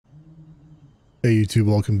Hey YouTube,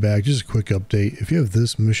 welcome back. Just a quick update. If you have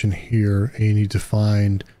this mission here and you need to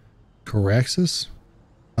find Carraxus,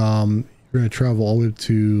 you're going to travel all the way up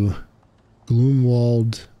to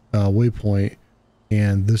Gloomwald waypoint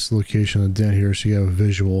and this location down here, so you have a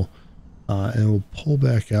visual, and we'll pull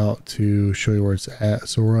back out to show you where it's at.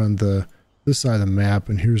 So we're on this side of the map,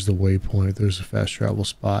 and here's the waypoint. There's a fast travel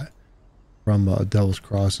spot from Devil's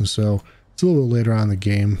Cross, and so it's a little bit later on in the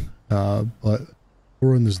game, but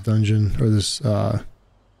we're in this dungeon, or this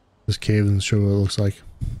cave, and show what it looks like.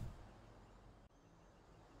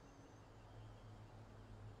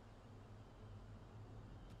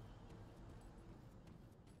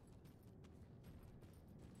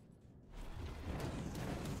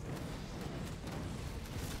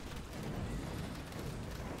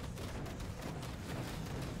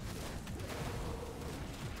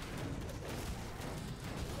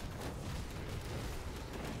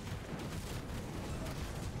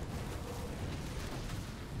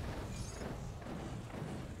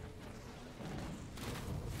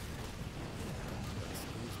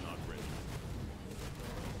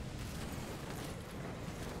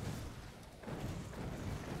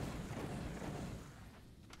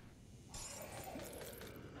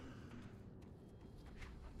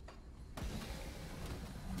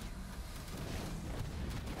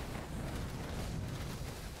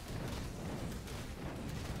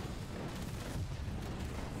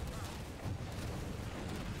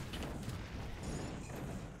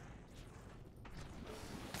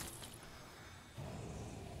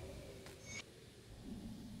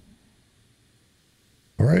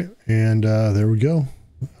 All right, and there we go.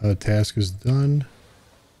 Task is done.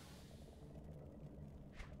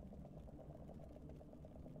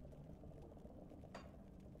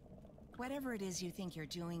 Whatever it is you think you're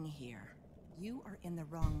doing here, you are in the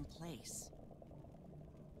wrong place.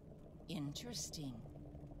 Interesting.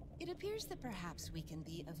 It appears that perhaps we can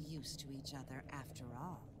be of use to each other after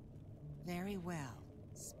all. Very well.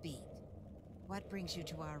 Speak. What brings you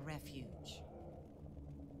to our refuge?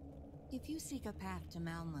 If you seek a path to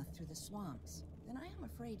Malmouth through the swamps, then I am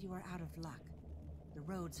afraid you are out of luck. The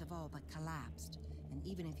roads have all but collapsed, and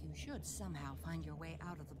even if you should somehow find your way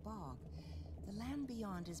out of the bog, the land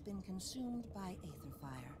beyond has been consumed by aether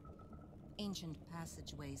fire. Ancient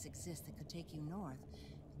passageways exist that could take you north,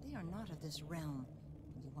 but they are not of this realm,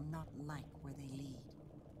 and you will not like where they lead.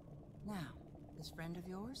 Now, this friend of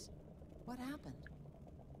yours? What happened?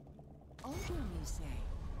 Oldham, you say?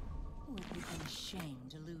 It would be a shame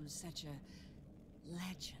to lose such a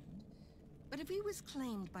legend. But if he was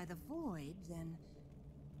claimed by the Void, then...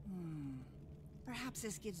 Perhaps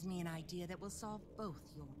this gives me an idea that will solve both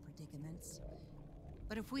your predicaments.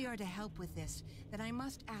 But if we are to help with this, then I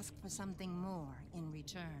must ask for something more in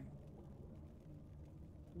return.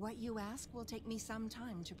 What you ask will take me some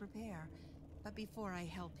time to prepare. But before I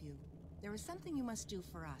help you, there is something you must do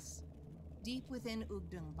for us. Deep within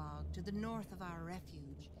Ugdungbog, to the north of our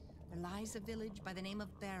refuge, there lies a village by the name of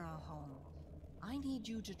Barrowholm. I need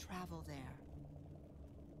you to travel there.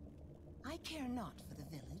 I care not for the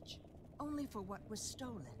village, only for what was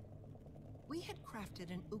stolen. We had crafted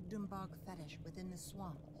an Ugdungbog fetish within the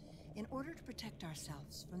swamp in order to protect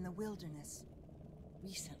ourselves from the wilderness.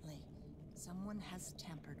 Recently, someone has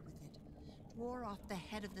tampered with it, tore off the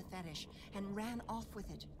head of the fetish, and ran off with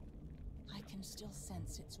it. I can still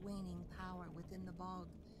sense its waning power within the bog,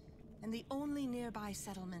 and the only nearby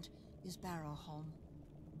settlement is Barrowholm.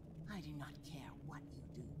 I do not care what you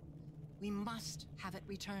do. We must have it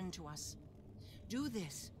returned to us. Do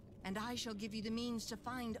this, and I shall give you the means to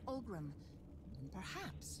find Ulgrim, and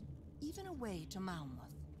perhaps even a way to Malmouth.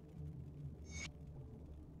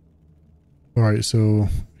 All right, so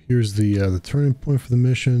here's the turning point for the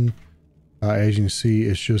mission. As you can see,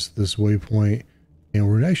 it's just this waypoint, and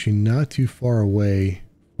we're actually not too far away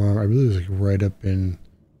from, I believe it's like right up in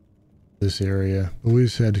this area, but we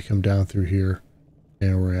just had to come down through here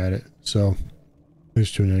and we're at it. So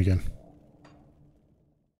let's tune in again.